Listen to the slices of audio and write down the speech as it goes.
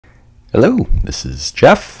Hello, this is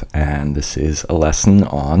Jeff, and this is a lesson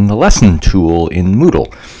on the lesson tool in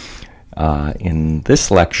Moodle. In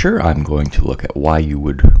this lecture, I'm going to look at why you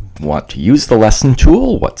would want to use the lesson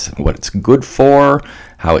tool, what it's good for,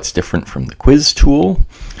 how it's different from the quiz tool.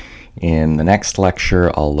 In the next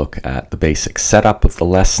lecture, I'll look at the basic setup of the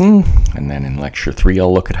lesson, and then in lecture 3,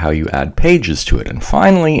 I'll look at how you add pages to it. And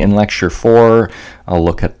finally, in lecture 4, I'll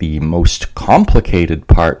look at the most complicated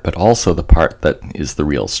part, but also the part that is the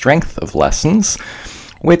real strength of lessons,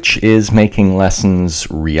 which is making lessons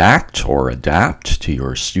react or adapt to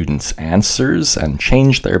your students' answers and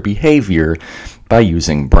change their behavior by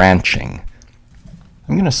using branching.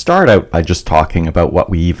 I'm going to start out by just talking about what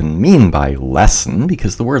we even mean by lesson,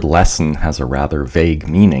 because the word lesson has a rather vague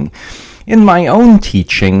meaning. In my own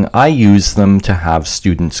teaching, I use them to have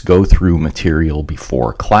students go through material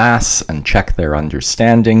before class and check their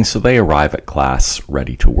understanding so they arrive at class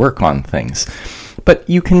ready to work on things. But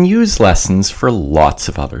you can use lessons for lots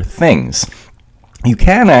of other things. You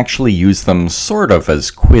can actually use them sort of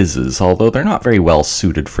as quizzes, although they're not very well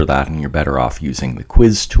suited for that and you're better off using the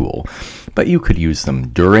quiz tool. But you could use them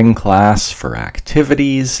during class for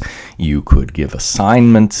activities, you could give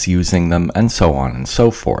assignments using them, and so on and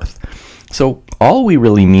so forth. So all we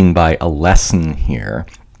really mean by a lesson here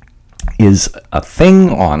is a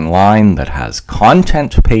thing online that has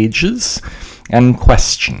content pages and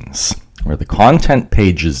questions, where the content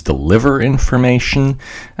pages deliver information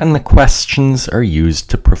and the questions are used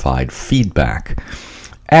to provide feedback.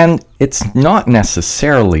 And it's not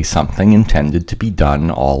necessarily something intended to be done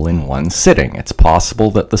all in one sitting. It's possible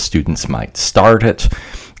that the students might start it,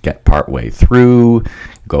 get partway through,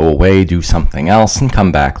 go away, do something else, and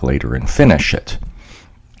come back later and finish it.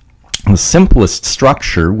 The simplest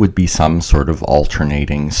structure would be some sort of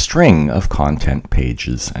alternating string of content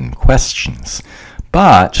pages and questions.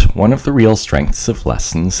 But one of the real strengths of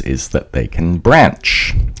lessons is that they can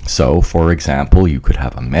branch. So, for example, you could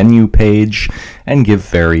have a menu page and give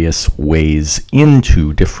various ways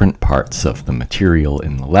into different parts of the material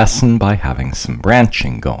in the lesson by having some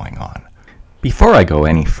branching going on. Before I go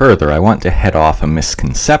any further, I want to head off a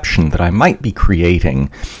misconception that I might be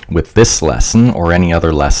creating with this lesson or any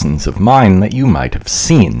other lessons of mine that you might have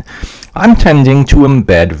seen. I'm tending to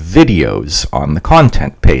embed videos on the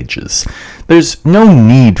content pages. There's no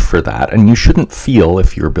need for that, and you shouldn't feel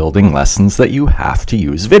if you're building lessons that you have to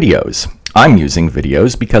use videos. I'm using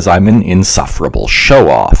videos because I'm an insufferable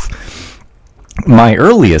show-off. My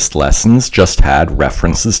earliest lessons just had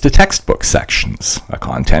references to textbook sections. A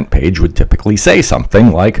content page would typically say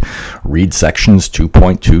something like, read sections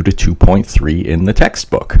 2.2 to 2.3 in the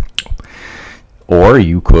textbook. Or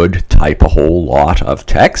you could type a whole lot of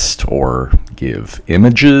text, or give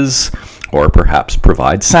images, or perhaps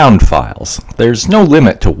provide sound files. There's no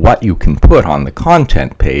limit to what you can put on the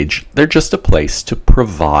content page. They're just a place to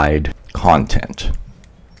provide content.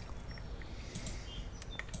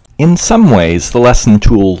 In some ways, the lesson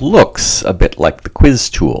tool looks a bit like the quiz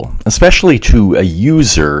tool, especially to a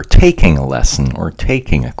user taking a lesson or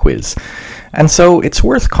taking a quiz, and so it's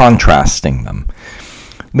worth contrasting them.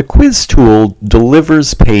 The quiz tool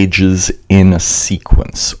delivers pages in a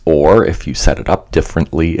sequence, or if you set it up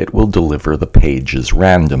differently, it will deliver the pages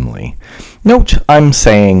randomly. Note I'm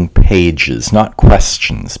saying pages, not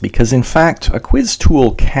questions, because in fact a quiz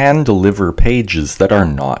tool can deliver pages that are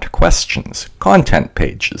not questions, content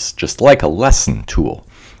pages, just like a lesson tool.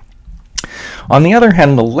 On the other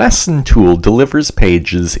hand, the lesson tool delivers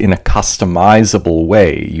pages in a customizable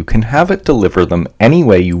way. You can have it deliver them any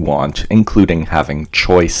way you want, including having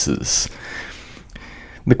choices.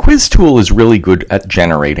 The quiz tool is really good at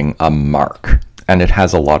generating a mark, and it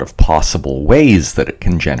has a lot of possible ways that it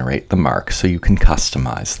can generate the mark, so you can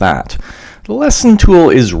customize that. The lesson tool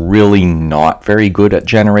is really not very good at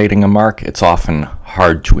generating a mark. It's often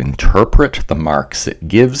hard to interpret the marks it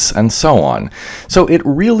gives, and so on. So it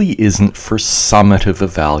really isn't for summative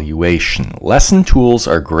evaluation. Lesson tools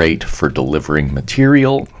are great for delivering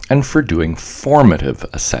material and for doing formative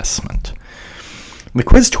assessment. The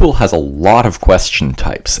quiz tool has a lot of question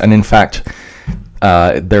types, and in fact,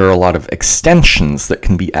 there are a lot of extensions that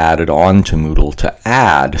can be added on to Moodle to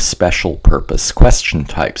add special purpose question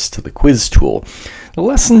types to the quiz tool. The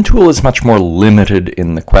lesson tool is much more limited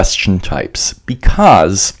in the question types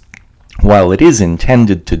because, while it is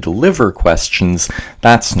intended to deliver questions,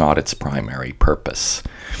 that's not its primary purpose.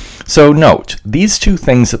 So note, these two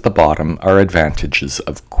things at the bottom are advantages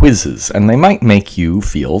of quizzes, and they might make you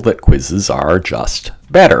feel that quizzes are just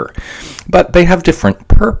better, but they have different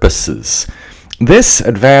purposes. This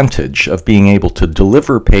advantage of being able to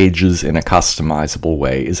deliver pages in a customizable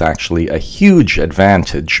way is actually a huge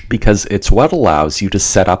advantage because it's what allows you to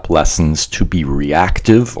set up lessons to be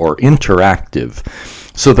reactive or interactive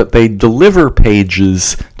so that they deliver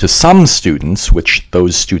pages to some students, which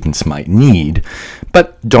those students might need,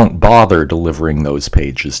 but don't bother delivering those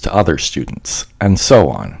pages to other students, and so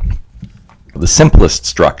on. The simplest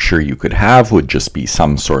structure you could have would just be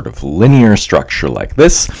some sort of linear structure like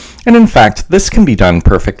this, and in fact, this can be done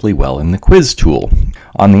perfectly well in the quiz tool.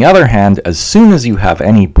 On the other hand, as soon as you have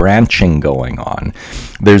any branching going on,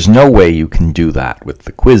 there's no way you can do that with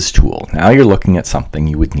the quiz tool. Now you're looking at something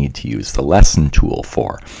you would need to use the lesson tool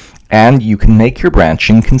for. And you can make your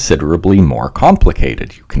branching considerably more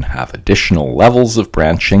complicated. You can have additional levels of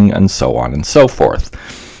branching and so on and so forth.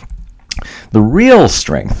 The real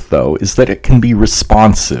strength, though, is that it can be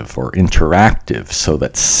responsive or interactive, so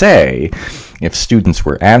that, say, if students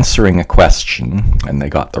were answering a question and they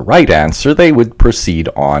got the right answer, they would proceed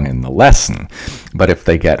on in the lesson. But if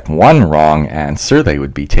they get one wrong answer, they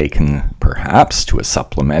would be taken, perhaps, to a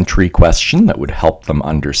supplementary question that would help them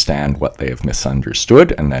understand what they have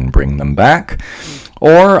misunderstood and then bring them back.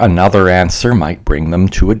 Or another answer might bring them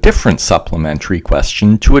to a different supplementary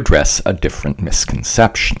question to address a different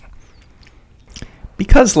misconception.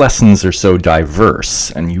 Because lessons are so diverse,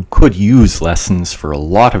 and you could use lessons for a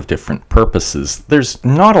lot of different purposes, there's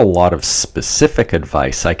not a lot of specific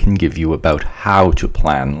advice I can give you about how to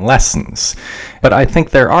plan lessons. But I think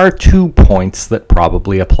there are 2 points that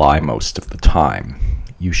probably apply most of the time.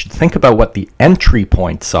 You should think about what the entry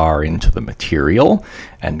points are into the material,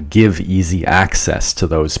 and give easy access to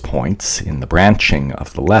those points in the branching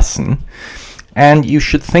of the lesson. And you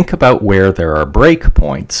should think about where there are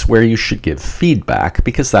breakpoints where you should give feedback,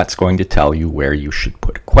 because that's going to tell you where you should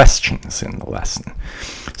put questions in the lesson.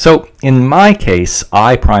 So in my case,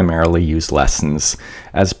 I primarily use lessons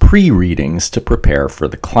as pre-readings to prepare for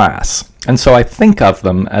the class. And so I think of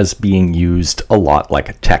them as being used a lot like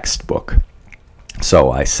a textbook.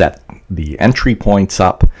 So I set the entry points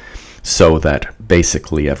up so that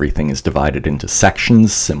basically everything is divided into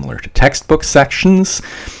sections similar to textbook sections.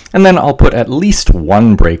 And then I'll put at least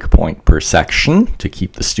one breakpoint per section to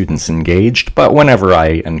keep the students engaged, but whenever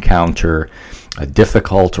I encounter a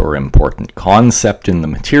difficult or important concept in the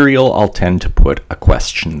material, I'll tend to put a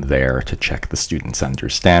question there to check the students'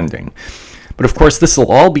 understanding. But of course, this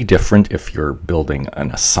will all be different if you're building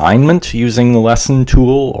an assignment using the lesson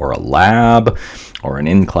tool, or a lab, or an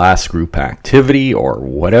in-class group activity, or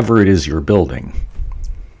whatever it is you're building.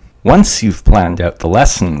 Once you've planned out the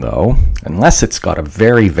lesson, though, unless it's got a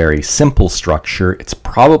very, very simple structure, it's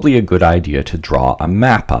probably a good idea to draw a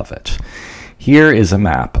map of it. Here is a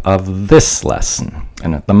map of this lesson,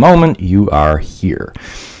 and at the moment you are here.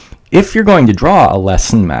 If you're going to draw a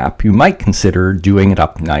lesson map, you might consider doing it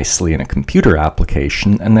up nicely in a computer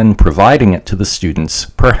application and then providing it to the students,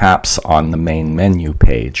 perhaps on the main menu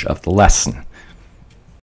page of the lesson.